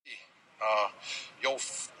Yo,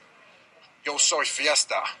 yo soy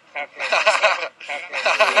Fiesta.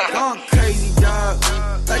 Going crazy, dog.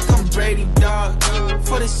 Like I'm Brady, dog.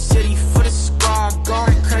 For the city, for the squad.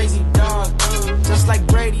 Going crazy, dog. Just like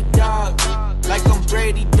Brady, dog. Like I'm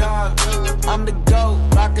Brady, dog. I'm the GOAT.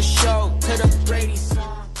 Rock a show to the Brady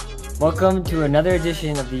song. Welcome to another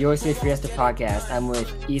edition of the Your State Fiesta podcast. I'm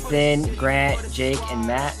with Ethan, Grant, Jake, and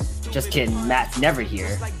Matt. Just kidding, Matt's never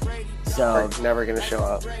here. So never going to show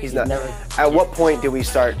up. He's not. Never. At what point do we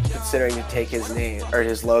start considering to take his name or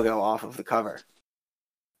his logo off of the cover?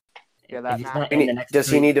 Does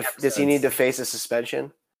he need to face a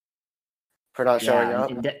suspension for not showing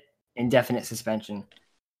up? Indefinite suspension.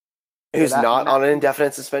 Who's not on an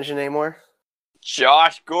indefinite suspension anymore?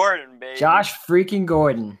 Josh Gordon, baby. Josh freaking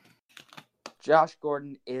Gordon. Josh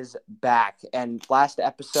Gordon is back, and last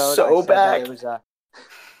episode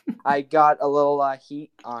I got a little heat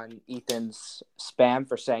on Ethan's spam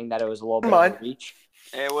for saying that it was a little bit of a reach.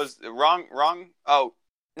 It was wrong. Oh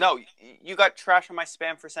no, you got trash on my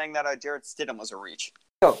spam for saying that Jared Stidham was a reach.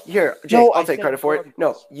 No, here, Jake, I'll take credit for it.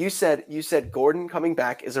 No, you said Gordon coming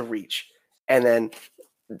back is a reach, and then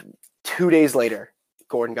 2 days later,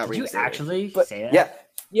 Gordon got reinstated. Did you actually say that? Yeah.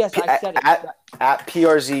 Yes, I said it. At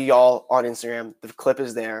PRZ, y'all, on Instagram. The clip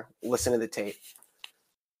is there. Listen to the tape.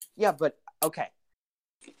 Yeah, but, okay.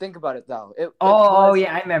 Think about it, though.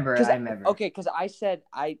 I remember. Okay, because I said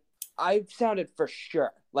I sounded for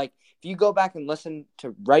sure. Like, if you go back and listen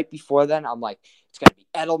to right before then, I'm like, it's going to be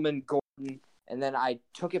Edelman, Gordon. And then I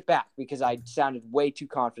took it back because I sounded way too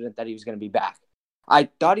confident that he was going to be back. I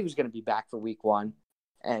thought he was going to be back for week 1,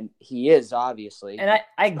 and he is, obviously. And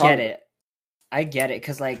I get it. I get it,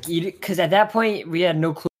 because at that point, we had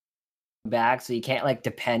no clue back, so you can't,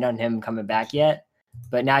 depend on him coming back yet.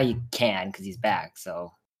 But now you can, because he's back.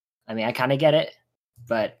 So, I mean, I kind of get it,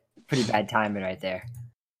 but pretty bad timing right there.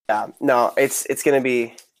 Yeah, no, it's gonna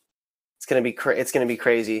be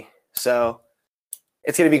crazy. So,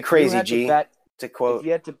 it's gonna be crazy, G. To quote, if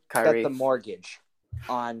you had to Kyrie. bet the mortgage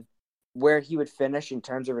on where he would finish in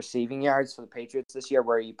terms of receiving yards for the Patriots this year,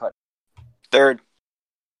 where you put Third.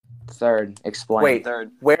 Explain. Wait,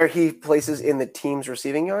 third. Where he places in the team's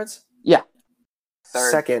receiving yards? Yeah.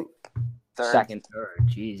 Third. Second. Second. Third.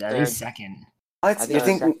 Jeez, at least second. What? You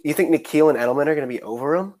think Nikhil and Edelman are going to be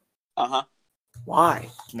over him? Uh-huh. Why?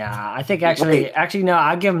 Nah, I think actually no,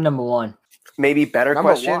 I'll give him number 1. Maybe better Number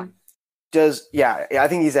question. 1. I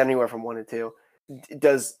think he's anywhere from 1 to 2.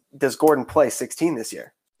 Does Gordon play 16 this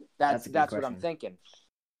year? That's what I'm thinking.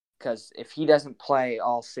 Because if he doesn't play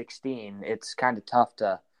all 16, it's kind of tough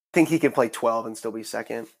to. I think he could play 12 and still be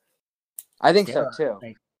second. I think so too.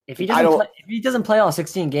 If he doesn't play all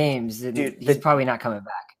 16 games, he's probably not coming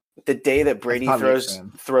back. The day that Brady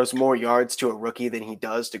throws more yards to a rookie than he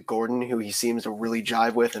does to Gordon, who he seems to really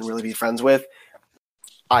jive with and really be friends with,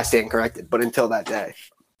 I stand corrected. But until that day,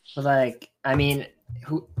 he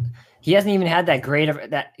hasn't even had that great of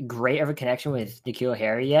a connection with N'Keal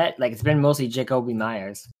Harry yet. It's been mostly Jacoby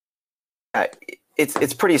Myers.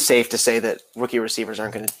 It's pretty safe to say that rookie receivers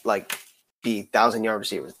aren't going to be 1,000-yard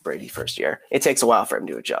receivers with Brady first year. It takes a while for him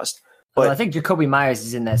to adjust. But I think Jacoby Myers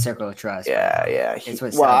is in that circle of trust. Yeah.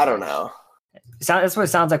 I don't know. That's what it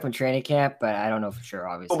sounds like from training camp, but I don't know for sure.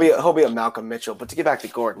 Obviously, he'll be a Malcolm Mitchell. But to get back to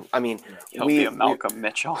Gordon, I mean, he'll be a Malcolm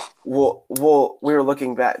Mitchell. We were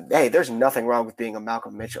looking back. Hey, there's nothing wrong with being a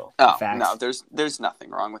Malcolm Mitchell. Oh Facts. No, there's nothing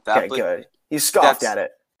wrong with that. Okay, good. You scoffed at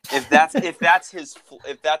it. If that's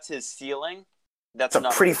his ceiling, that's a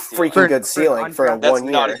pretty freaking good ceiling for a 1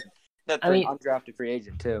 year. That's an undrafted free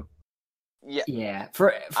agent too. Yeah. For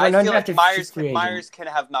an undrafted free agent, Myers can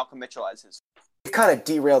have Malcolm Mitchell as his. It kind of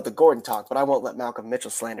derailed the Gordon talk, but I won't let Malcolm Mitchell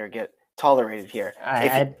slander get tolerated here.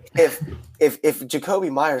 If Jacoby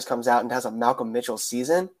Myers comes out and has a Malcolm Mitchell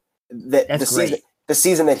season, the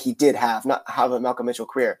season that he did not have a Malcolm Mitchell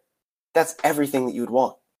career, that's everything that you'd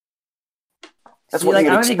want. That's what you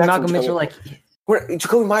would expect. I don't think Malcolm Mitchell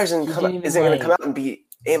Jacoby Myers isn't going to come out and be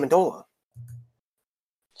Amendola.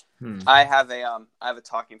 I have a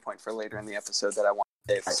talking point for later in the episode that I want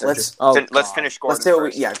to save. Let's finish Gordon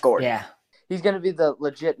first. Gordon. Yeah. He's going to be the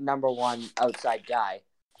legit number 1 outside guy.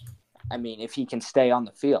 I mean, if he can stay on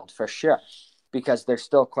the field, for sure. Because there's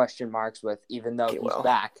still question marks with, even though he's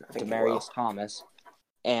back, Demaryius Thomas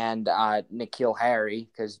and N'Keal Harry,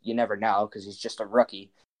 because you never know, because he's just a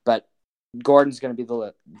rookie. But Gordon's going to be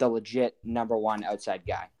the legit number 1 outside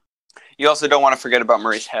guy. You also don't want to forget about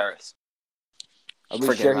Maurice Harris. Are we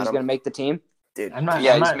sure he's going to make the team? Dude,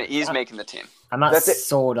 he's making the team. I'm not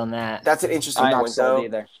sold on that. That's an interesting point, though.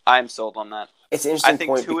 Either. I'm sold on that. It's an interesting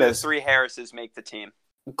point. I think 2 of the 3 Harrises make the team.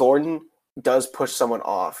 Gordon does push someone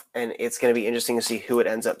off, and it's going to be interesting to see who it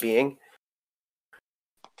ends up being.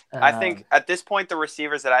 I think at this point, the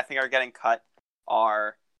receivers that I think are getting cut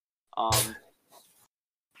are,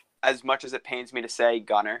 as much as it pains me to say,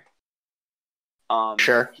 Gunner.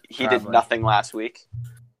 Sure. He did nothing last week.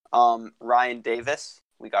 Ryan Davis,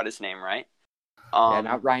 we got his name right.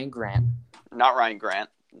 Not Ryan Grant. Not Ryan Grant.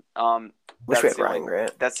 Wish we had Ryan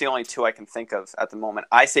Grant. That's the only two I can think of at the moment.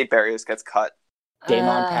 I say Berrios gets cut.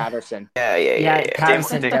 Damon Patterson. Yeah.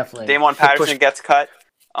 Patterson definitely. Damon Patterson gets cut.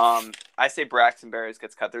 I say Braxton Berrios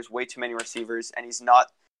gets cut. There's way too many receivers, and he's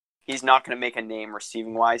not going to make a name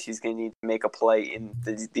receiving wise. He's going to need to make a play in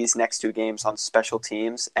these next two games on special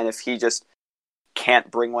teams, and if he just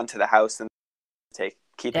can't bring one to the house, then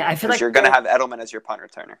keep him. Because you're going to have Edelman as your punt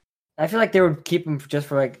returner. I feel like they would keep him just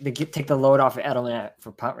for take the load off of Edelman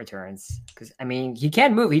for punt returns. Because I mean, he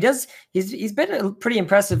can move. He's been pretty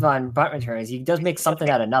impressive on punt returns. He does make something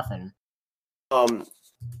out of nothing. What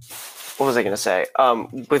was I gonna say?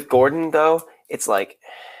 With Gordon though, it's like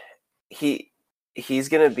he's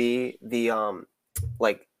gonna be the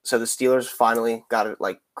so the Steelers finally got it.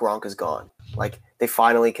 Like Gronk is gone. Like they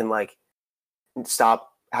finally can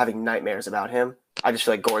stop having nightmares about him. I just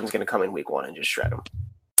feel like Gordon's gonna come in week 1 and just shred him.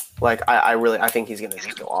 Like I think he's gonna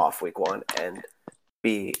just go off week 1 and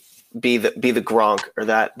be the Gronk or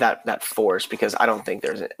that force, because I don't think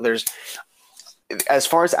there's as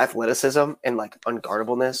far as athleticism and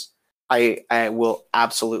unguardableness, I will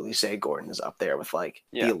absolutely say Gordon is up there with the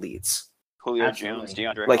elites. Julio Absolutely.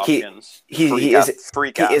 Jones, DeAndre Hopkins. He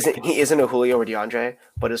isn't a Julio or DeAndre,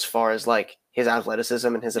 but as far as his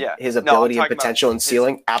athleticism and his ability and potential and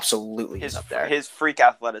ceiling, absolutely he's up there. His freak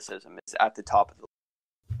athleticism is at the top of the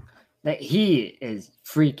he is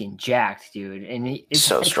freaking jacked, dude, and it's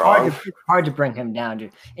so strong. It's hard to bring him down,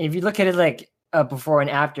 dude. And if you look at it before and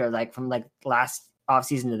after, from last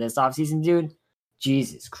offseason to this offseason, dude,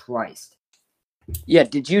 Jesus Christ. Yeah,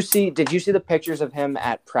 did you see the pictures of him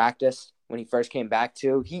at practice when he first came back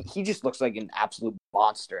too? He just looks like an absolute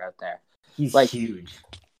monster out there. He's huge.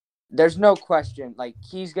 There's no question.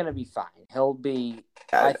 He's gonna be fine. He'll be.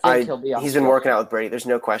 I think he'll be. He's been working out with Brady. There's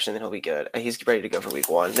no question that he'll be good. He's ready to go for week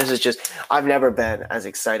 1. This is just. I've never been as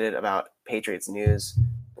excited about Patriots news.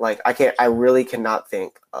 I really cannot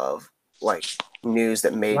think of news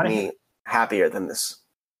that made me happier than this.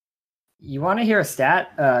 You want to hear a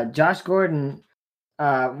stat? Josh Gordon,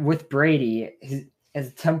 with Brady,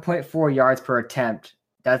 has 10.4 yards per attempt.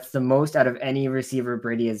 That's the most out of any receiver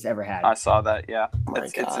Brady has ever had. I saw that. Yeah,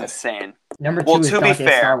 it's insane. Number 2 is Dante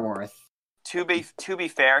Starworth. To be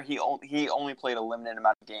fair, he only played a limited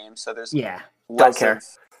amount of games, so there's don't care.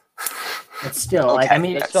 But still, okay.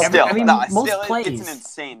 most plays. It's an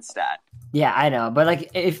insane stat. Yeah, I know, but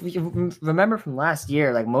if you remember from last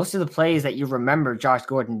year, most of the plays that you remember Josh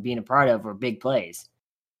Gordon being a part of were big plays,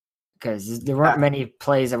 because there weren't many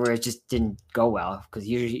plays where it just didn't go well. Because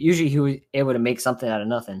usually he was able to make something out of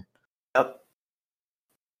nothing. Yep.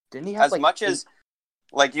 Didn't he have as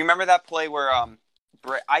you remember that play where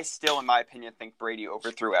I still, in my opinion, think Brady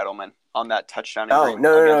overthrew Edelman on that touchdown. No.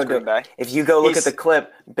 If you go look at the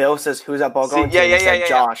clip, Bill says, "Who's that ball going to?"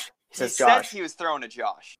 Josh. He said he was throwing to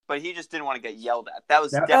Josh, but he just didn't want to get yelled at. That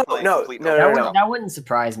was definitely no. That wouldn't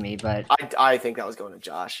surprise me, but I think that was going to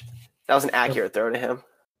Josh. That was an accurate throw to him.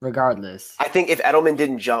 Regardless, I think if Edelman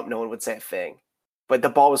didn't jump, no one would say a thing. But the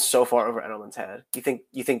ball was so far over Edelman's head.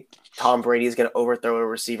 You think Tom Brady is going to overthrow a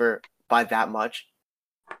receiver by that much?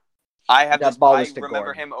 I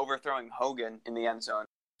remember him overthrowing Hogan in the end zone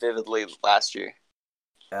vividly last year.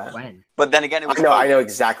 Yeah. When? But then again, it was I know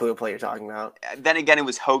exactly what play you're talking about. Then again, it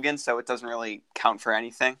was Hogan, so it doesn't really count for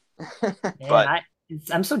anything.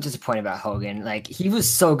 I'm so disappointed about Hogan. He was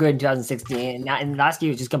so good in 2016, and last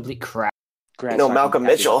year was just complete crap. Malcolm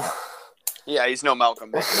Mitchell. Yeah, he's no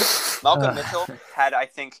Malcolm Mitchell. Malcolm Mitchell had, I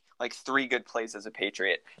think, 3 good plays as a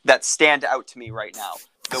Patriot that stand out to me right now.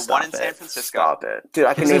 The one in San Francisco. Stop it. Dude,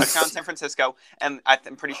 I can name San Francisco, and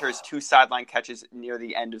I'm pretty sure his 2 sideline catches near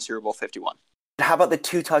the end of Super Bowl 51. How about the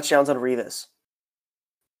 2 touchdowns on Revis?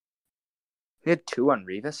 He had 2 on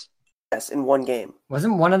Revis? Yes, in one game.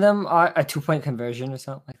 Wasn't one of them a 2-point conversion or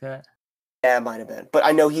something like that? Yeah, it might have been. But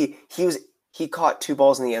I know he caught 2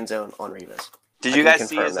 balls in the end zone on Revis. Did you guys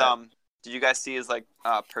see his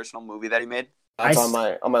personal movie that he made? That's on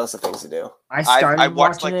my list of things to do. I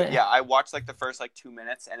watched watching it. I watched the first 2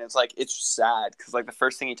 minutes, and it's sad because the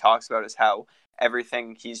first thing he talks about is how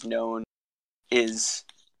everything he's known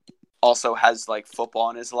also has football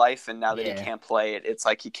in his life, and now that he can't play it, it's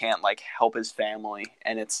he can't help his family,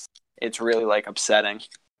 and it's really upsetting.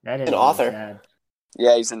 That is an author. Sad.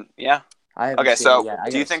 Yeah, he's in. Yeah. Okay, so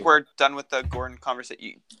do you think we're done with the Gordon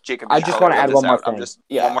conversation? Jacob, I just want to add one more thing.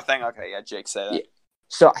 One more thing. Okay, yeah, Jake, say that.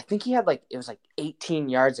 So I think he had it was 18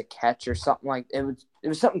 yards a catch or something like it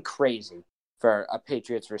was something crazy for a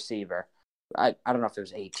Patriots receiver. I don't know if it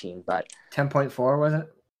was 18, but 10.4 was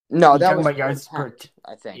it? No, that was yards per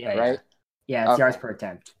I think, yeah, right? Yeah, it's yards per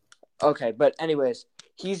attempt. Okay, but anyways,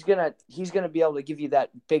 he's gonna be able to give you that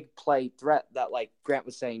big play threat that Grant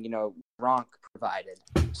was saying, Gronk provided.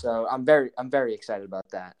 So I'm very excited about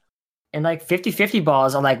that. And 50-50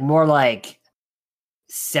 balls are more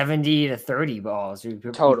 70-30 balls. To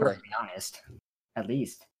be Totally. honest, at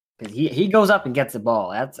least because he goes up and gets the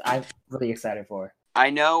ball. I'm really excited for. I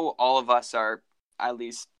know all of us are, at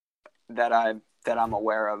least that I'm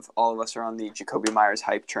aware of. All of us are on the Jakobi Meyers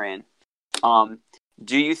hype train.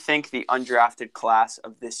 Do you think the undrafted class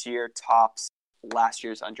of this year tops last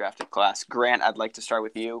year's undrafted class? Grant, I'd like to start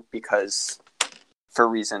with you because, for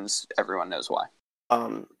reasons everyone knows why.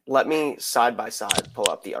 Let me side by side pull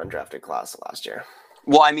up the undrafted class last year.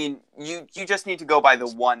 Well, I mean, you just need to go by the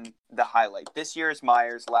highlight. This year is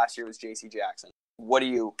Myers. Last year was J.C. Jackson. What do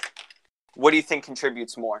you think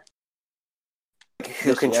contributes more?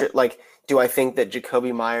 Do I think that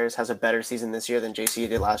Jakobi Meyers has a better season this year than J.C.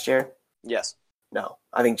 did last year? Yes. No,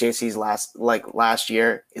 I think JC's last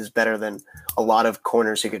year is better than a lot of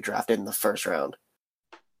corners who get drafted in the first round.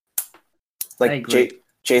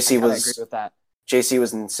 JC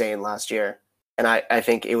was insane last year, and I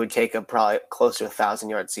think it would take probably close to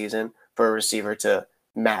 1,000-yard season for a receiver to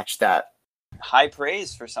match that. High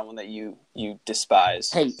praise for someone that you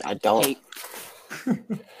despise. Hey, I don't. Hate.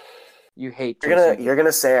 You hate. You're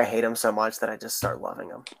gonna say I hate him so much that I just start loving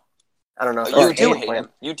him. I don't know. You do hate him.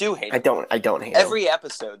 You do hate him. I don't hate him. Every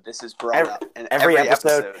episode, this is brought up. And every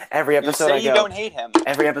episode, you say you don't hate him.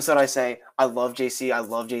 Every episode, I say I love JC,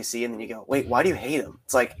 and then you go, wait, why do you hate him?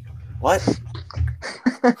 It's like, what?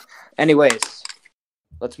 Anyways,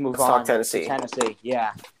 let's move on. Talk Tennessee. Tennessee,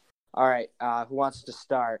 yeah. All right. Who wants to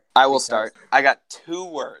start? I will start. I got 2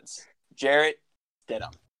 words. Jarrett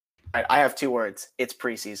Stidham. I have 2 words. It's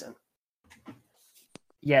preseason.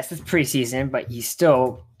 Yes, it's preseason, but he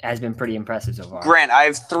still has been pretty impressive so far. Grant, I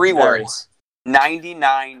have 3 words.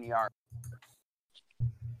 99 yards.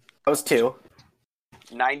 That was 2.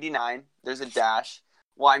 99. There's a dash.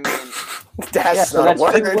 Well, I mean, dash not a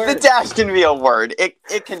word. The dash can be a word.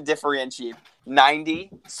 It can differentiate.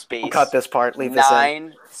 90 space. We'll cut this part. Leave this in.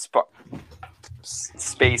 9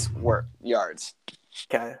 space yards.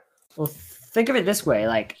 Okay. Well, think of it this way: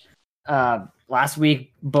 last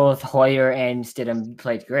week, both Hoyer and Stidham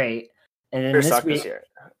played great, and then this week,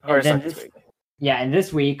 and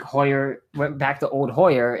this week Hoyer went back to old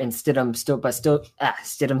Hoyer, and Stidham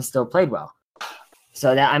still played well.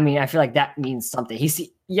 So that I feel like that means something.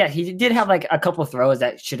 He did have a couple throws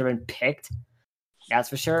that should have been picked, that's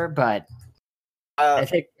for sure. But I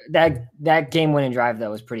think that game-winning drive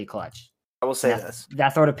though was pretty clutch. I will say this: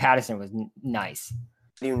 that throw to Patterson was nice.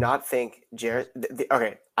 Do you not think Jarrett?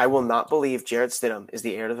 Okay, I will not believe Jarrett Stidham is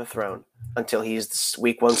the heir to the throne until he's the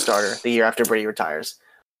Week 1 starter the year after Brady retires.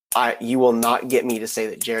 You will not get me to say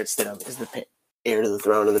that Jarrett Stidham is the heir to the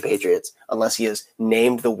throne of the Patriots unless he is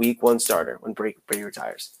named the Week 1 starter when Brady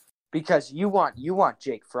retires. Because you want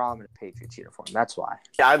Jake Fromm in a Patriots uniform. That's why.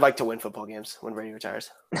 Yeah, I'd like to win football games when Brady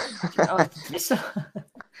retires. I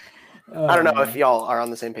don't know if y'all are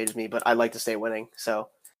on the same page as me, but I'd like to stay winning. So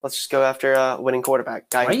let's just go after a winning quarterback.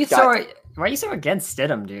 Why are you so against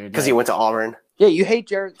Stidham, dude? Because he went to Auburn. Yeah, you hate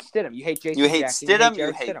Jarrett Stidham. You hate Jason You hate Jackson. Stidham.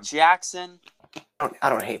 You hate Jackson. I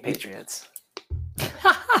don't hate Patriots.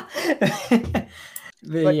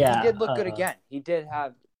 But he did look good again. He did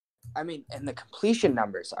have, and the completion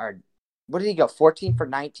numbers are, what did he go, 14 for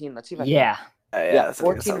 19? Let's see if I yeah,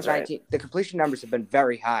 14 for 19. Right. The completion numbers have been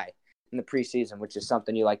very high in the preseason, which is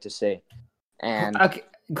something you like to see. And okay,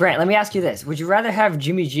 Grant, let me ask you this: would you rather have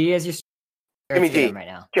Jimmy G as your Jimmy G right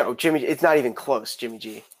now? Jimmy, it's not even close. Jimmy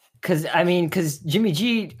G. Because Jimmy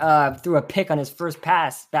G threw a pick on his first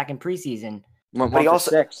pass back in preseason. But he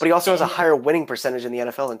also has a higher winning percentage in the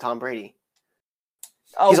NFL than Tom Brady.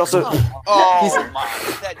 Oh, he's also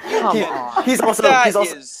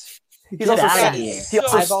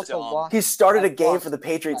he started a game for the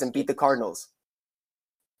Patriots and beat the Cardinals.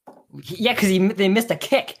 Yeah, because they missed a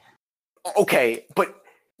kick. Okay, but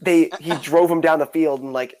he drove him down the field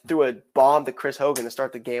and threw a bomb to Chris Hogan to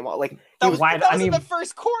start the game. That was in the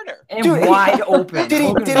first quarter. And dude, wide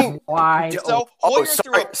open. Wide open.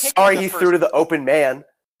 Sorry, he threw to the open man.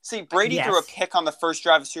 See, Brady threw a pick on the first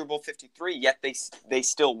drive of Super Bowl 53, yet they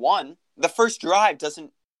still won. The first drive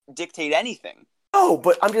doesn't dictate anything. Oh,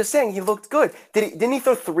 but I'm just saying he looked good. Didn't he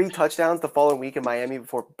throw 3 touchdowns the following week in Miami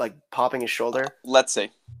before popping his shoulder? Let's see.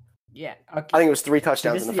 Yeah, okay. I think it was 3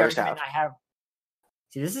 touchdowns in the first half.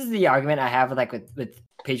 See, this is the argument I have with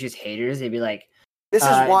Patriots haters. They'd be like, This is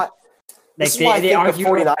why. This is why I think argue, the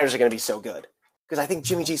 49ers are going to be so good. Because I think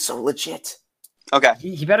Jimmy G's so legit. Okay.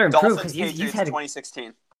 He better improve because Dolphins, he's had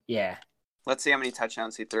 2016. Yeah. Let's see how many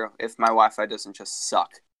touchdowns he threw if my Wi-Fi doesn't just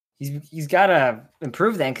suck. He's got to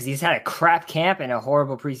improve then because he's had a crap camp and a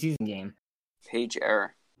horrible preseason game. Page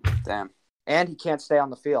error. Damn. And he can't stay on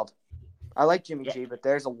the field. I like Jimmy G, but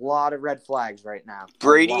there's a lot of red flags right now.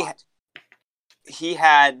 Brady, he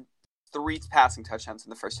had 3 passing touchdowns in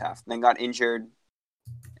the first half, then got injured,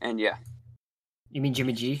 and yeah. You mean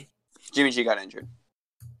Jimmy G? Jimmy G got injured.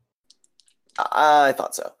 I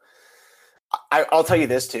thought so. I'll tell you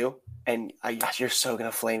this too, and you're so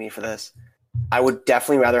gonna flame me for this. I would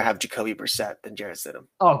definitely rather have Jacoby Brissett than Jarrett Stidham.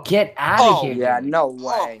 Oh, get out of here! Yeah, dude. no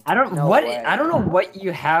way. I don't know what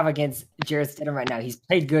you have against Jarrett Stidham right now. He's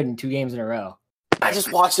played good in 2 games in a row. I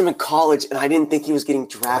just watched him in college, and I didn't think he was getting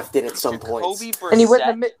drafted at some point. And he went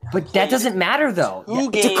in the But that doesn't matter though.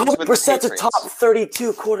 Jacoby Brissett's a top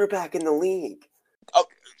 32 quarterback in the league. Oh,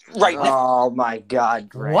 right now. Oh my God,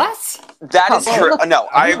 Grant. What? That is true. No,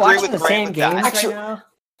 I agree with the Grant same with games that. right now.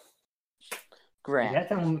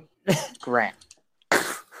 Grant.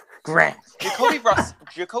 Grant.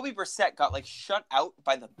 Jacoby Brissett got shut out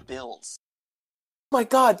by the Bills. Oh my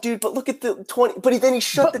God, dude! But look at the 20. But then he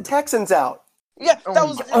shut the Texans out. Yeah, that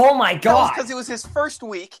was. Oh my God! Because it was his first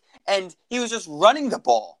week, and he was just running the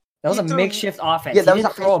ball. That was a makeshift offense. Yeah, that he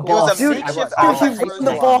was didn't throw a ball. Dude, he ran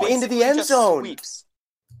the ball into the end zone. Sweeps.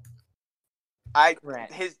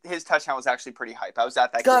 His touchdown was actually pretty hype. I was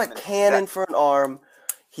at that. He's got a cannon for an arm.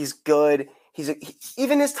 He's good.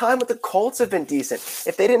 Even his time with the Colts have been decent.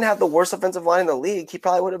 If they didn't have the worst offensive line in the league, he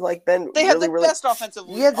probably would have been. They had the best offensive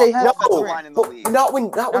line. Yeah, they had offensive line in the league. Not when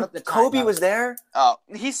Kobe was there. Oh,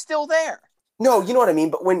 he's still there. No, you know what I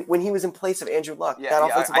mean. But when he was in place of Andrew Luck, that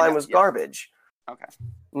offensive line was garbage. Okay.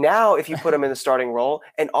 Now, if you put him in the starting role,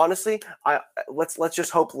 and honestly, let's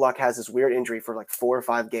just hope Luck has this weird injury for 4 or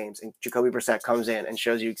 5 games, and Jacoby Brissett comes in and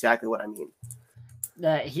shows you exactly what I mean.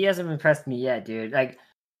 He hasn't impressed me yet, dude.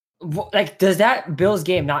 Does that Bills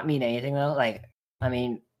game not mean anything though? That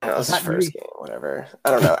was his first game, whatever.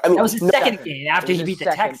 I don't know. I mean, that was his second game after he beat the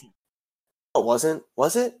Texans. Oh, wasn't?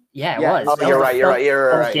 Was it? Yeah, it was. Oh, you're right.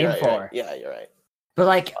 You're right. Game 4. Yeah, you're right.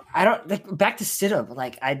 But I don't back to Stidham.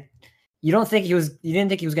 You didn't think he was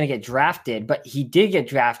going to get drafted, but he did get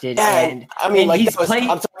drafted. And I mean,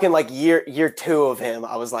 I'm talking year 2 of him.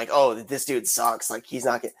 I was like, oh, this dude sucks. He's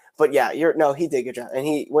not getting. But yeah, he did get drafted, and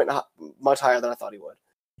he went much higher than I thought he would.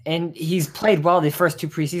 And he's played well the first 2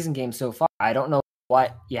 preseason games so far. I don't know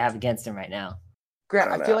what you have against him right now.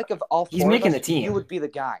 Grant, I feel like of all 4 he's making of us, the team. You would be the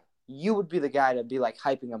guy. You would be the guy to be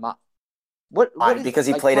hyping him up. Because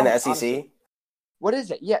he played in the SEC? Honestly, what is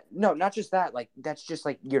it? Yeah, no, not just that. That's just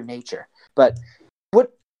your nature. But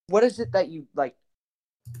what is it that you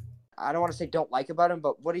I don't want to say don't like about him,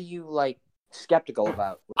 but what are you skeptical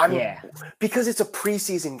about? Because it's a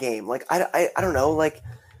preseason game. I don't know.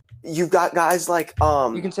 You've got guys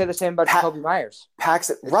you can say the same about Jacoby Myers.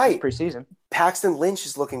 Paxton, right? Preseason. Paxton Lynch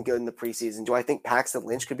is looking good in the preseason. Do I think Paxton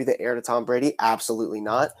Lynch could be the heir to Tom Brady? Absolutely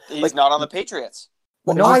not. He's not on the Patriots.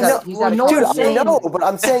 Well, I know, but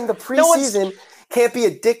I'm saying the preseason can't be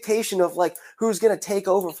a dictation of who's going to take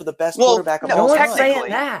over for the best quarterback of all time. No one's saying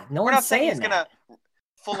that. We're not saying he's going to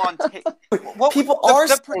full on take. People are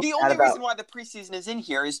the only reason why the preseason is in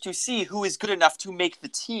here is to see who is good enough to make the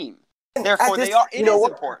team. Therefore, It is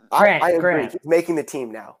important. I agree. He's making the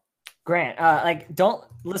team now. Grant, don't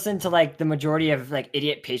listen to the majority of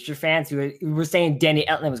idiot Patriot fans who were saying Danny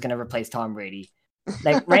Etling was going to replace Tom Brady.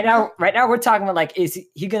 Right now we're talking about is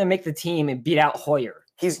he going to make the team and beat out Hoyer?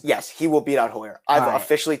 Yes, he will beat out Hoyer. I've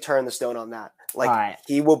officially turned the stone on that.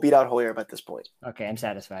 He will beat out Hoyer at this point. Okay, I'm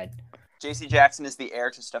satisfied. J.C. Jackson is the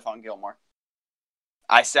heir to Stephon Gilmore.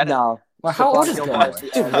 I said no. it. Well, how old is Gilmore?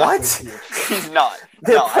 Dude, what? He's not.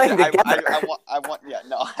 They're playing together.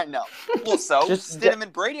 I know. Well, so Stidham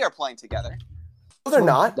and Brady are playing together. No, they're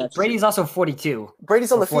not. Brady's also 42.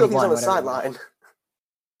 Brady's on the field. He's on the sideline.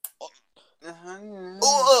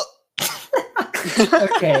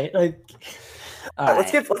 Okay,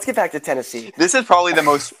 let's get back to Tennessee. This is probably the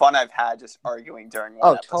most fun I've had just arguing during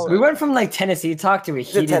one episode. Totally. We went from Tennessee talk to a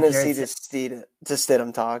heated Tennessee to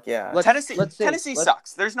Stidham talk. Yeah, Tennessee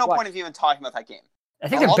sucks. There's no point of even talking about that game. I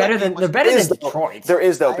think they're better than Detroit. There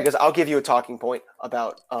is though, because I'll give you a talking point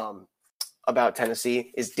about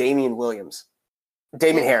Tennessee is Damian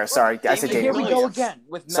Harris. Sorry, I said Damian. Here we go again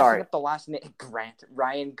with messing up the last name.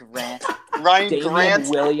 Ryan Grant, Grant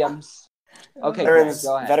Williams. Okay, veterans,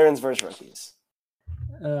 go ahead. Veterans versus rookies.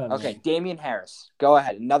 Okay, Damian Harris. Go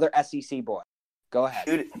ahead. Another SEC boy. Go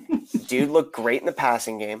ahead. Dude looked great in the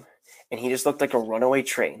passing game, and he just looked like a runaway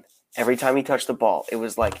train. Every time he touched the ball, it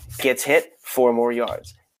was like, gets hit, 4 more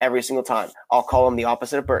yards. Every single time. I'll call him the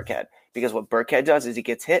opposite of Burkhead, because what Burkhead does is he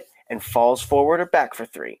gets hit and falls forward or back for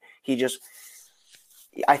 3. He's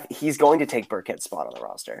going to take Burkhead's spot on the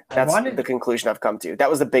roster. That's the conclusion I've come to. That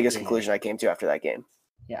was the biggest conclusion I came to after that game.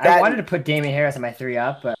 Yeah, I wanted to put Damian Harris on my 3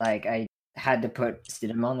 up, but I had to put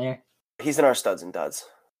Stidham on there. He's in our studs and duds.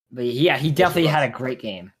 But yeah, he definitely had a great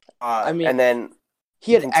game. And then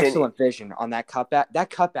he had excellent vision on that cutback. That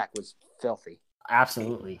cutback was filthy.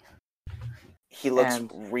 Absolutely. He looks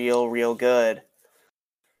real good.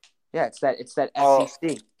 Yeah, it's that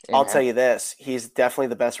SEC. I'll tell you this: he's definitely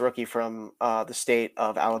the best rookie from the state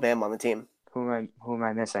of Alabama on the team. Who am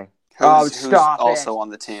I missing? Who's also on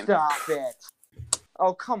the team? Stop it!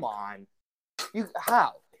 Oh, come on!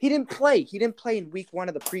 How? He didn't play. He didn't play in week 1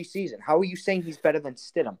 of the preseason. How are you saying he's better than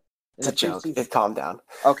Stidham? It's a joke. Calm down.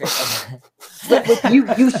 Okay. But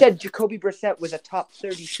you said Jacoby Brissett was a top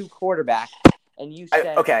 32 quarterback, and you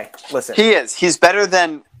said listen. He is. He's better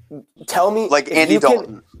than. Tell me, like Andy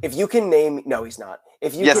Dalton. If you can name, no, he's not.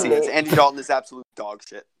 Yes, he is. Andy Dalton is absolute dog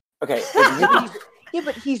shit. Okay. Yeah,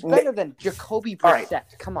 but he's better than Jacoby Brissett. Right.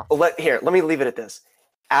 Come on. Let me leave it at this.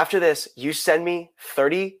 After this, you send me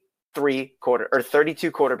 32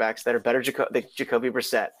 quarterbacks that are better than Jacoby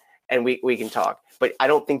Brissett, and we can talk. But I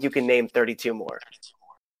don't think you can name 32 more.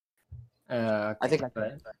 I think I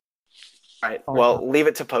could. All right. Well, leave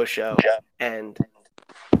it to post show, and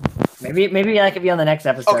maybe I could be on the next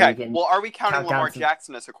episode. Okay. Well, are we counting Lamar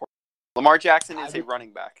Jackson as a quarterback? Lamar Jackson is a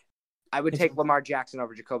running back. I would take Lamar Jackson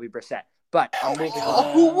over Jacoby Brissett, but I'm moving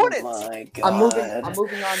on. Who wouldn't? My God. I'm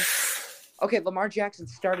moving on. Okay, Lamar Jackson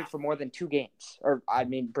started for more than 2 games.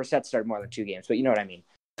 Brissett started more than 2 games, but you know what I mean.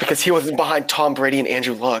 Because he wasn't behind Tom Brady and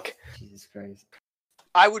Andrew Luck. Jesus Christ.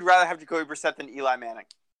 I would rather have Jacoby Brissett than Eli Manning.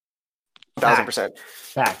 1,000%.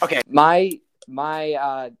 Fact. Okay. My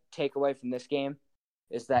takeaway from this game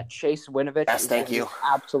is that Chase Winovich is an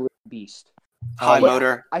absolute beast. High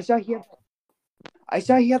motor. I saw he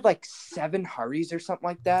had like 7 hurries or something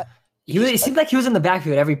like that. It seemed like he was in the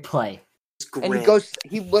backfield every play. And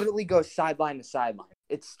he literally goes sideline to sideline.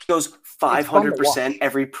 He goes 500%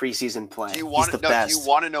 every preseason play. Do you want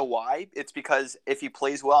to know why? It's because if he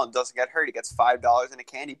plays well and doesn't get hurt, he gets $5 in a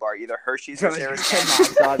candy bar, either Hershey's or Sarah's.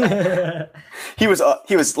 He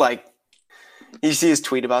was like, you see his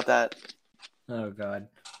tweet about that? Oh God,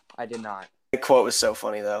 I did not. The quote was so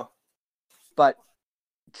funny though. But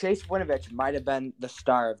Chase Winovich might have been the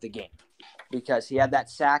star of the game because he had that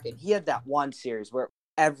sack and he had that one series where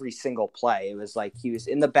every single play it was like he was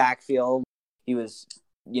in the backfield, he was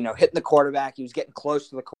hitting the quarterback, he was getting close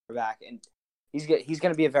to the quarterback, and he's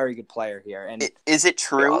going to be a very good player here. And is it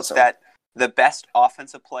true that the best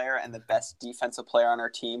offensive player and the best defensive player on our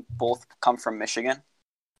team both come from Michigan?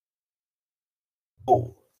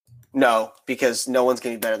 Oh, no, because no one's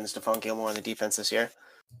going to be better than Stephon Gilmore on the defense this year.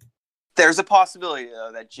 There's a possibility,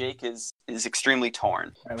 though, that Jake is extremely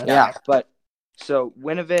torn. Yeah, but so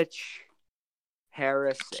Winovich,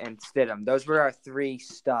 Harris, and Stidham, those were our 3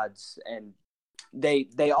 studs, and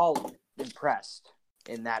they all impressed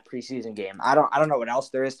in that preseason game. I don't know what else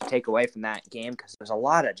there is to take away from that game because there's a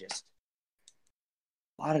lot of just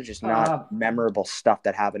not memorable stuff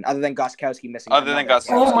that happened other than Gostkowski missing.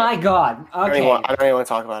 Oh my God! Okay. I don't even want to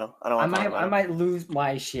talk about him. I might lose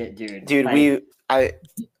my shit, dude. Dude,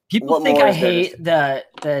 people think I hate the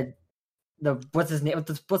what's his name?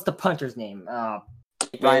 What's the punter's name?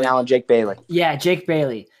 Ryan Allen, Jake Bailey. Yeah, Jake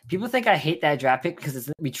Bailey. People think I hate that draft pick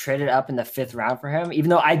because we traded up in the 5th round for him. Even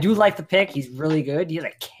though I do like the pick, he's really good. He's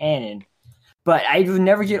a cannon. But I would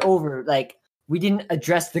never get over we didn't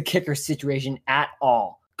address the kicker situation at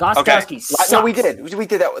all. Gostkowski sucks. No, we did. We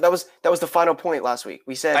did that. That was the final point last week.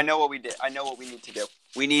 We said. I know what we did. I know what we need to do.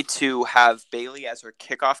 We need to have Bailey as our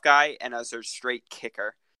kickoff guy and as our straight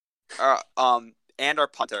kicker, and our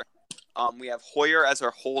punter. We have Hoyer as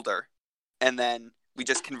our holder, and then we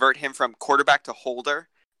just convert him from quarterback to holder,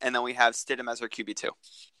 and then we have Stidham as our QB2.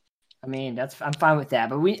 I mean, I'm fine with that,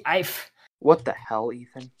 but what the hell,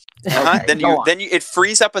 Ethan? Okay, then it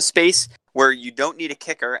frees up a space where you don't need a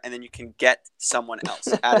kicker, and then you can get someone else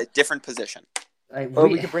at a different position. Or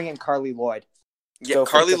we could bring in Carly Lloyd. Yeah,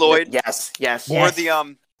 Carly Lloyd. Yes. Or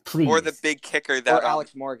the please. Or the big kicker that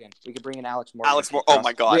Alex Morgan. We could bring in Alex Morgan. Oh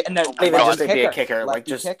my God! Just to be a kicker,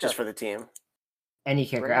 just for the team. Any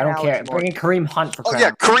kicker, I don't care. Bring in Kareem Hunt for crown. Oh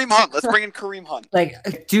yeah, Kareem Hunt. Let's bring in Kareem Hunt.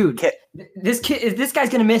 Dude, this guy's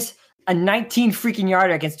gonna miss a 19 freaking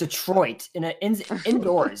yarder against Detroit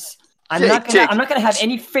indoors. I'm not gonna have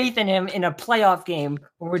any faith in him in a playoff game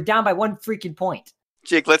when we're down by 1 freaking point.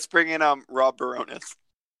 Jake, let's bring in Rob Baronis.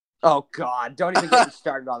 Oh God! Don't even get me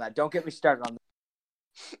started on that. Don't get me started on that.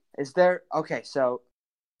 Is there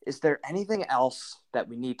anything else that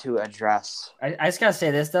we need to address? I just gotta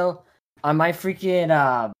say this though. On my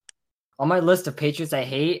freaking on my list of Patriots I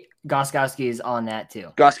hate, Gostkowski is on that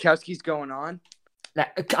too. Gostkowski's going on.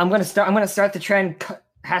 I'm gonna start the trend.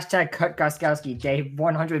 Hashtag cut Gostkowski day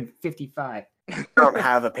 155. I don't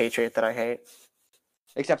have a Patriot that I hate.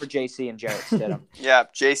 Except for JC and Jarrett Stidham. Yeah,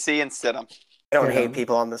 JC and Stidham. I don't hate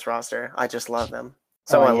people on this roster. I just love them.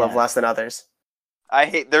 Some I love less than others. I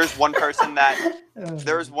hate. There's one person that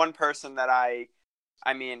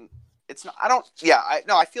I mean, it's not. I don't. Yeah.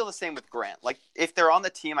 I feel the same with Grant. Like, if they're on the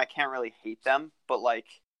team, I can't really hate them. But like,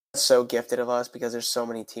 it's so gifted of us because there's so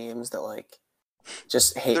many teams that like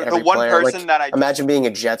just hate every the one player. person like, that I imagine being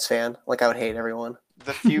a Jets fan. Like, I would hate everyone.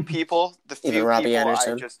 The few people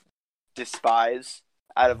Anderson. I just despise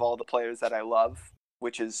out of all the players that I love,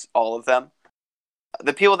 which is all of them.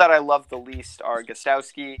 The people that I love the least are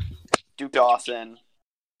Gostowski, Duke Dawson,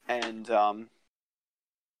 and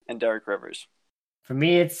Derek Rivers. For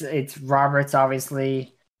me, it's Roberts,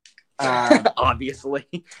 obviously. Obviously.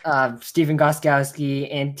 Stephen Gostkowski,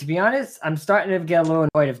 and to be honest, I'm starting to get a little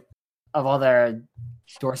annoyed of all their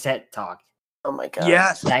Dorsett talk. Oh my God!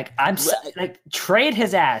 Yes, like trade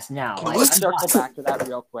his ass now. Like, let's circle back to that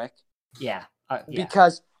real quick. Yeah.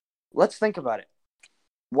 Because let's think about it.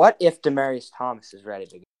 What if Demaryius Thomas is ready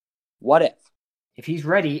to go? What if he's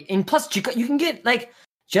ready? And plus, you can get like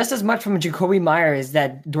just as much from Jacoby Myers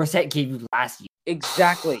that Dorsett gave you last year.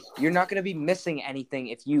 Exactly. You're not going to be missing anything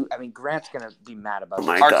if you. I mean, Grant's going to be mad about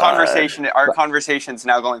Our conversation's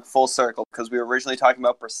now going full circle because we were originally talking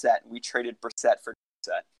about Brissett. We traded Brissett for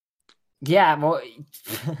Brissett. Yeah, well,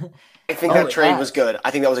 I think that trade was good.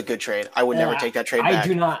 I think that was a good trade. I would never take that trade back. I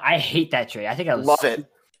do not. I hate that trade. I think I love it.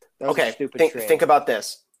 Okay, think about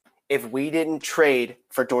this. If we didn't trade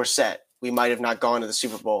for Dorsett, we might have not gone to the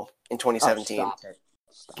Super Bowl in 2017. Stop it.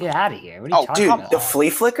 Get out of here. What are you talking about? The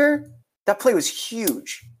flea flicker? That play was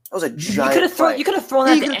huge. That was a giant play. You could have thrown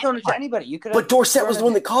that to anybody. But Dorsett was the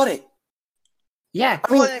one that caught it. Yeah,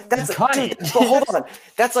 I mean, but hold on.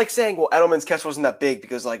 That's like saying, well, Edelman's catch wasn't that big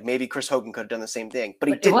because, like, maybe Chris Hogan could have done the same thing. But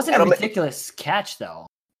it wasn't a ridiculous catch, though.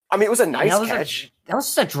 I mean, it was a nice catch. That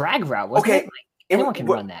was just a drag route, wasn't it? Like, anyone can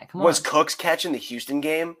run that. Come on. Was Cook's catch in the Houston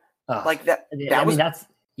game? Like that? That was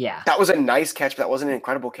a nice catch, but that wasn't an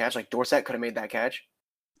incredible catch. Like, Dorsett could have made that catch.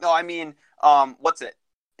 No, I mean, what's it?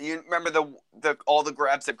 You remember all the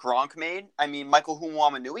grabs that Gronk made? I mean, Michael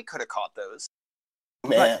Huwamanui could have caught those.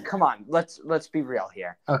 Man. But come on, let's be real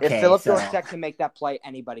here. Okay, if Phillip Dorsett can make that play,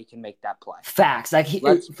 anybody can make that play. Facts. Like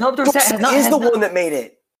Phillip Dorsett is the one that made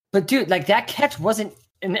it. But dude, like that catch wasn't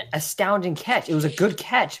an astounding catch. It was a good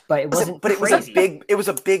catch, but it wasn't. But it was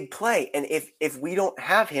a big play. And if we don't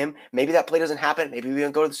have him, maybe that play doesn't happen. Maybe we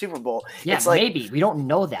don't go to the Super Bowl. Yeah, it's like, maybe we don't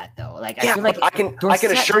know that though. Like I feel like I can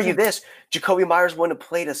assure you this: Jacoby Myers wouldn't have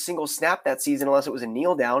played a single snap that season unless it was a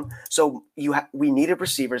kneel down. So we needed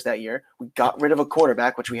receivers that year. We got rid of a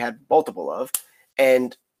quarterback, which we had multiple of,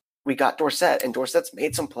 and we got Dorsett. And Dorsett's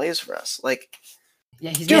made some plays for us. Like.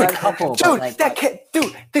 Yeah, he's made a couple.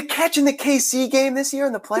 The catch in the KC game this year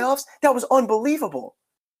in the playoffs, that was unbelievable.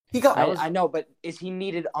 I know, but is he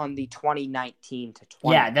needed on the 2019 to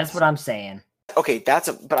 20? Yeah, that's what I'm saying. Okay,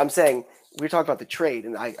 but I'm saying we were talking about the trade,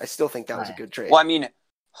 and I still think that was a good trade. Well, I mean,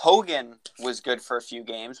 Hogan was good for a few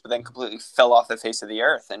games, but then completely fell off the face of the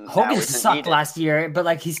earth. And Hogan sucked last year, but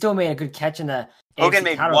like he still made a good catch in the. Hogan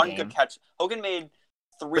made one good catch. Hogan made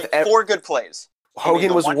 4 good plays.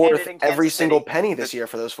 Hogan was worth every single penny this year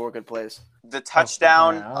for those 4 good plays. The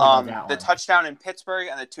touchdown, the touchdown in Pittsburgh,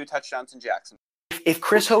 and the 2 touchdowns in Jacksonville. If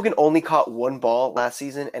Chris Hogan only caught 1 ball last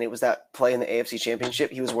season, and it was that play in the AFC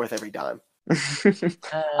Championship, he was worth every dime.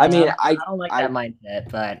 I mean, I don't like that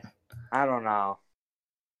mindset, but I don't know.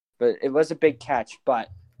 But it was a big catch, but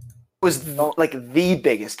it was like the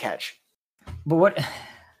biggest catch. But what?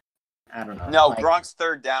 I don't know. No, Gronk's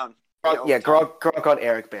third down. Gronk on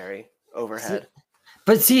Eric Berry overhead.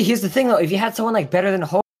 But see, here's the thing though: if you had someone like better than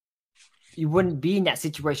Hogan, you wouldn't be in that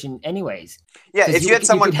situation anyways. Yeah, if you had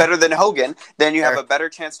someone better than Hogan, then you have a better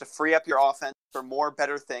chance to free up your offense for more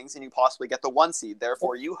better things, and you possibly get the 1 seed.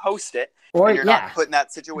 Therefore, you host it, and you're not put in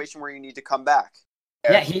that situation where you need to come back.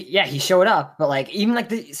 He showed up, but like even like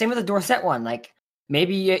the same with the Dorsett one, like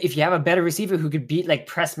maybe if you have a better receiver who could beat like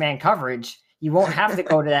press man coverage, you won't have to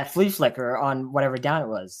go to that flea flicker on whatever down it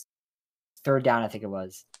was. 3rd down, I think it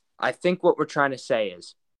was. I think what we're trying to say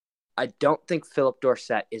is I don't think Phillip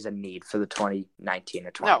Dorsett is a need for the 2019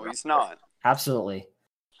 or 20. No, he's not. Absolutely.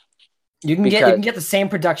 You can get the same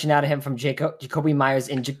production out of him from Jacoby Myers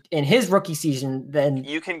in his rookie season than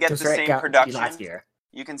you can get the same production last year.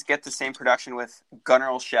 You can get the same production with Gunnar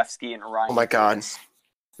Olszewski and Ryan. Oh my God,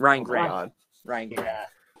 Ryan Grant. Ryan Grant. Yeah.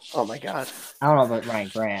 Oh my God. I don't know about Ryan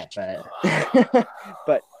Grant, but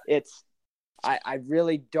but it's. I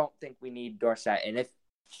really don't think we need Dorsett, and if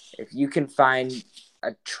you can find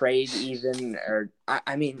a trade even, or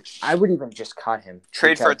I mean, I would even just cut him.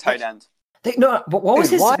 Trade for a tight end. No, but what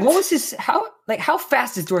was his how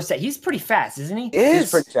fast is Dorsett? He's pretty fast, isn't he?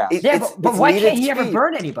 He's pretty fast. But why can't he ever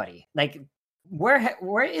burn anybody? Like,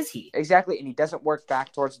 where is he? Exactly, and he doesn't work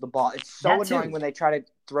back towards the ball. It's so annoying when they try to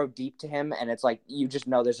throw deep to him, and it's like you just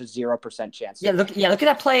know there's a 0% chance. Look at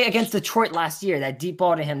that play against Detroit last year. That deep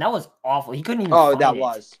ball to him, that was awful. He couldn't even. That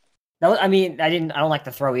was. I mean, I don't like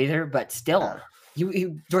the throw either, but still,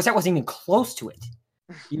 Dorsett wasn't even close to it.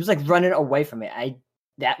 He was like running away from it.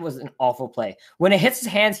 That was an awful play. When it hits his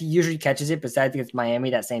hands, he usually catches it. Besides against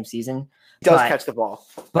Miami that same season, he does catch the ball,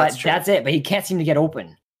 but that's it. But he can't seem to get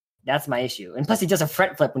open. That's my issue. And plus, he does a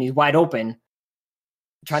front flip when he's wide open,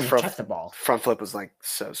 trying to catch the ball. Front flip was like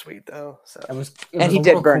so sweet though. So he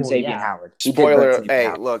did burn Xavier Howard. Spoiler.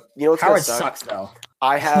 Hey, look, you know what's Howard gonna suck? Sucks though.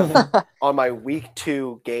 I have on my week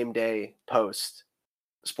 2 game day post.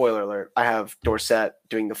 Spoiler alert! I have Dorsett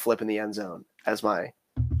doing the flip in the end zone as my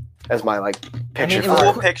like picture.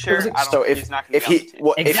 Picture. So if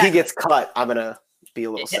he gets cut, I'm gonna be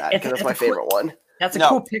a little sad because that's my favorite one. That's a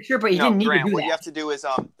cool picture, but he didn't need to do that. What you have to do is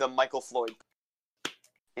the Michael Floyd.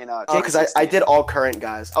 Because I did all current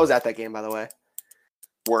guys. I was at that game, by the way.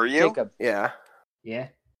 Were you? Jacob. Yeah. Yeah.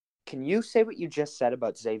 Can you say what you just said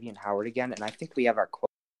about Xavier Howard again? And I think we have our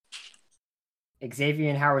quote.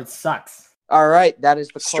 Xavier Howard sucks. All right, that is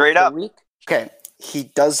the quote straight up. For the week. Okay, he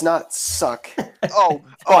does not suck. But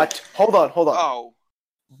hold on. Oh,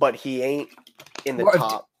 but he ain't in the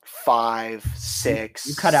top 5, 6,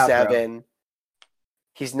 you cut out, 7. Bro.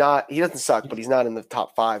 He's not. He doesn't suck, but he's not in the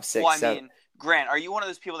top 5, 6, 7. I mean, Grant, are you one of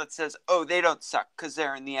those people that says, "Oh, they don't suck because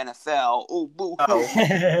they're in the NFL"? Oh, boo.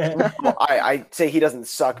 Well, I say he doesn't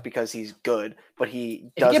suck because he's good, but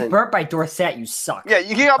he doesn't. If you get burnt by Dorsett, you suck. Yeah,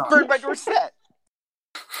 you get burnt by Dorsett.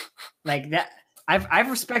 Like that. I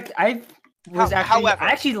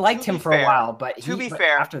actually liked him for a while, but to be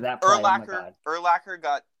fair, after that play, Urlacher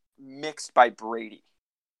got mixed by Brady.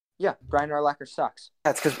 Yeah, Brian Urlacher sucks.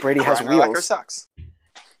 That's because Brady has wheels. Urlacher sucks.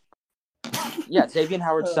 Yeah, Xavier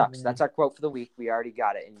Howard sucks. That's our quote for the week. We already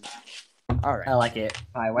got it. All right. I like it.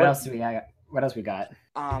 All right, what else we got?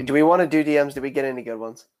 Do we want to do DMs? Did we get any good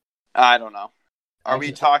ones? I don't know. Are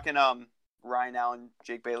we talking Ryan Allen,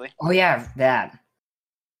 Jake Bailey? Oh yeah, that.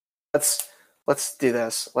 Let's do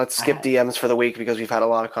this. Let's skip DMs for the week because we've had a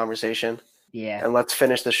lot of conversation. Yeah. And let's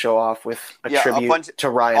finish the show off with a tribute to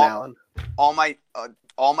Ryan Allen. All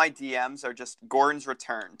my DMs are just Gordon's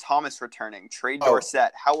return, Thomas returning, trade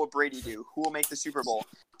Dorsett, how will Brady do, who will make the Super Bowl,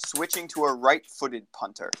 switching to a right-footed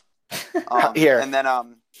punter. Here. And then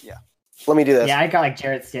let me do this. Yeah, I got like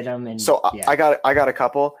Jarrett Stidham and I got a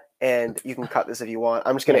couple, and you can cut this if you want.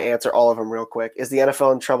 I'm just going to answer all of them real quick. Is the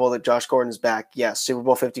NFL in trouble that Josh Gordon is back? Yes. Super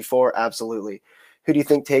Bowl 54? Absolutely. Who do you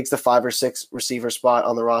think takes the 5 or 6 receiver spot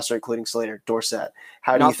on the roster, including Slater? Dorsett.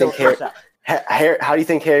 How do you think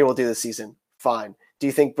Harry will do this season? Fine. Do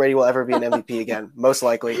you think Brady will ever be an MVP again? Most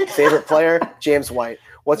likely. Favorite player? James White.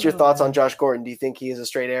 What's your thoughts on Josh Gordon? Do you think he is a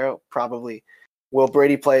straight arrow? Probably. Will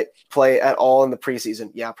Brady play at all in the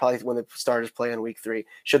preseason? Yeah, probably when the starters play in week 3.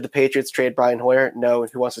 Should the Patriots trade Brian Hoyer? No.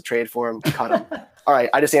 Who wants to trade for him? Cut him. All right,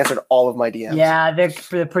 I just answered all of my DMs. Yeah,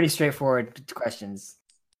 they're pretty straightforward questions.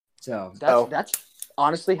 So that's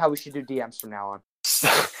honestly how we should do DMs from now on.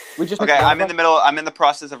 Okay, I'm in the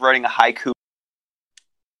process of writing a haiku.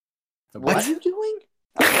 What are you doing?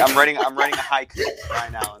 I'm writing a haiku,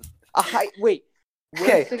 Ryan Allen. Wait.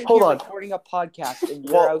 Okay, hold on. Recording a podcast, and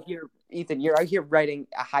you're out here, Ethan. You're out here writing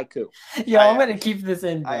a haiku. I'm gonna keep this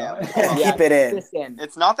in. Keep it in.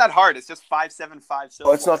 It's not that hard. It's just 575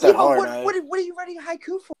 syllables. Oh, it's not that hard. What are you writing a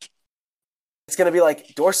haiku for? It's gonna be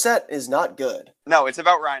like Dorsett is not good. No, it's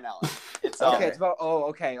about Ryan Allen. It's It's about.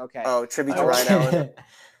 Okay. Oh, tribute to Ryan Allen,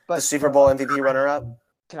 the Super Bowl MVP runner-up.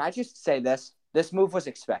 Can I just say this? This move was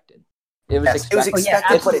expected. It was expected. It was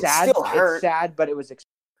expected, but it still hurt. It's sad, but it was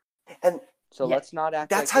expected. And let's not act.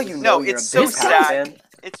 That's like how you know you're it's a big so sad. fan.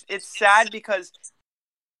 It's sad because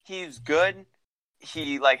he's good.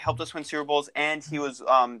 He helped us win Super Bowls, and he was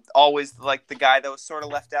always the guy that was sort of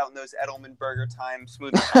left out in those Edelman Burger Time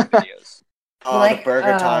smooth videos. The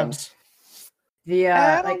burger times.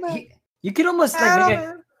 You could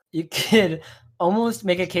almost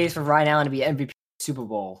make a case for Ryan Allen to be MVP Super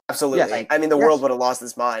Bowl. Absolutely. Yeah, like, I mean, the world would have lost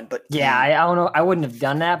its mind. But yeah, I don't know. I wouldn't have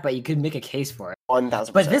done that, but you could make a case for it.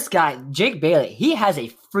 1,000%. But this guy, Jake Bailey, he has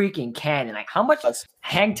a freaking cannon. Like, how much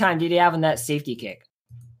hang time did he have in that safety kick?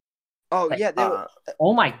 Oh, like, yeah.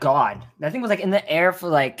 Oh, my God. That thing was, like, in the air for,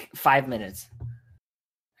 like, 5 minutes.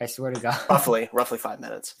 I swear to God. Roughly 5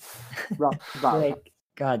 minutes. Like,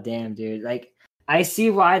 God damn, dude. Like, I see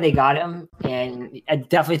why they got him, and I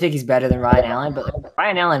definitely think he's better than Ryan Allen, but like,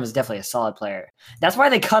 Ryan Allen was definitely a solid player. That's why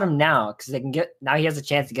they cut him now, because now he has a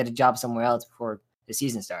chance to get a job somewhere else before the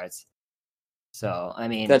season starts. So, I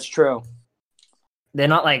mean, that's true. They're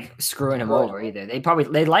not like screwing him over either.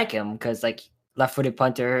 They like him because like left-footed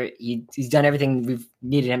punter, he's done everything we've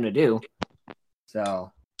needed him to do.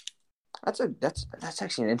 So that's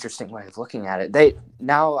actually an interesting way of looking at it.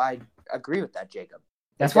 Now I agree with that, Jacob.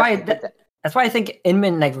 That's why I think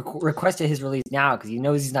Inman like requested his release now because he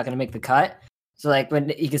knows he's not going to make the cut. So like when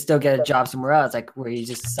he can still get a job somewhere else, like where he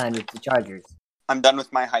just signed with the Chargers. I'm done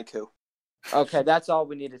with my haiku. Okay, that's all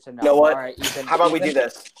we needed to know. You know what? All right, Ethan, how about we do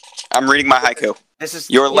this? I'm reading my haiku. This is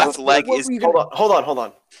your left leg is. Hold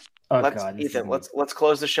on. Oh, Ethan, let's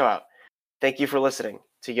close the show out. Thank you for listening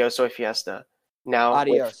to Yo Soy Fiesta. Now,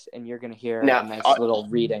 adios, and you're gonna hear a nice little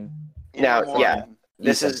reading. Now, yeah,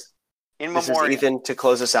 this is Ethan to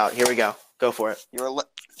close us out. Here we go. Go for it.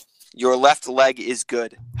 Your left leg is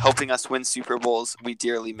good, helping us win Super Bowls. We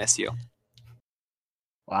dearly miss you.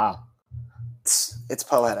 Wow, it's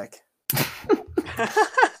poetic.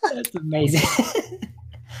 That's amazing.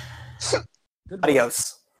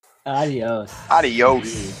 Adios. Adios.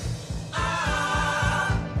 Adios.